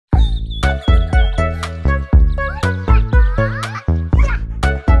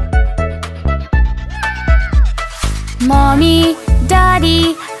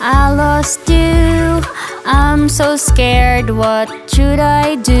lost you. I'm so scared, what should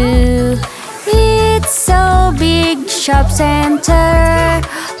I do? It's so big, shop center.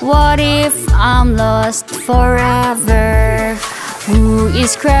 What if I'm lost forever? Who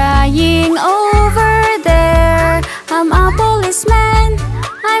is crying over there? I'm a policeman,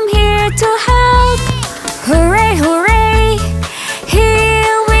 I'm here to help. Hooray, hooray! He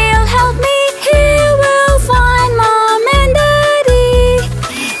will help me, he will find Mom and Daddy.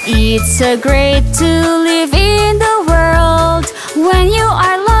 It's so great to live in the world when you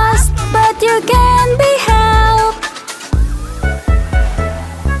are lost, but you can be helped.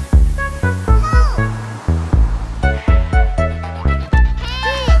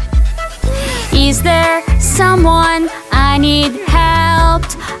 Is there someone I need help?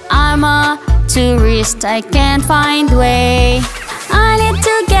 I'm a tourist, I can't find way. I need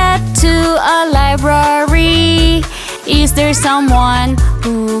to get to a library. Is there someone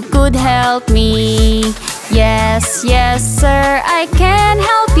who could help me? Yes, yes, sir, I can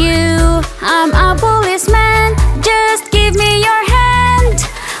help you. I'm a policeman, just give me your hand.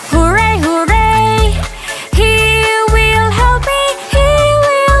 Hooray, hooray! He will help me, he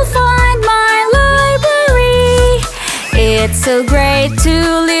will find my library. It's so great to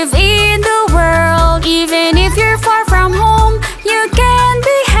live in the world. Even if you're far from home, you can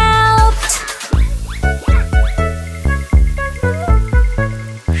be helped.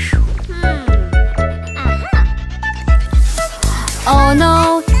 Oh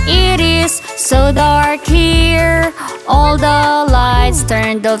no, it is so dark here. All the lights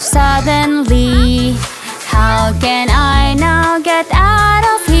turned off suddenly. How can I now get out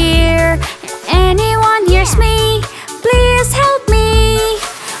of here? Anyone hears me? Please help me.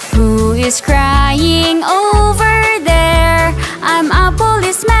 Who is crying over there? I'm a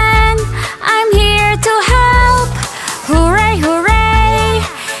policeman, I'm here to help. Hooray, hooray!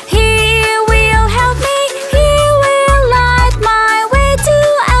 He will help me, he will light my way to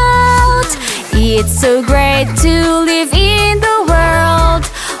out. It's so great to live in the world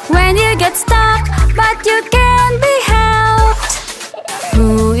when you get stuck, but you can be helped.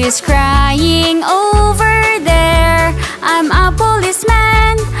 Who is crying over there? I'm a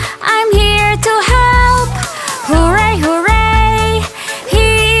policeman, I'm here to help. Hooray, hooray! He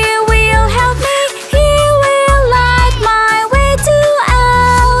will help me, he will light my way to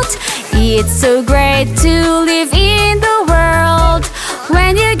out. It's so great to live in the world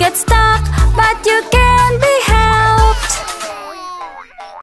when you get stuck, but you can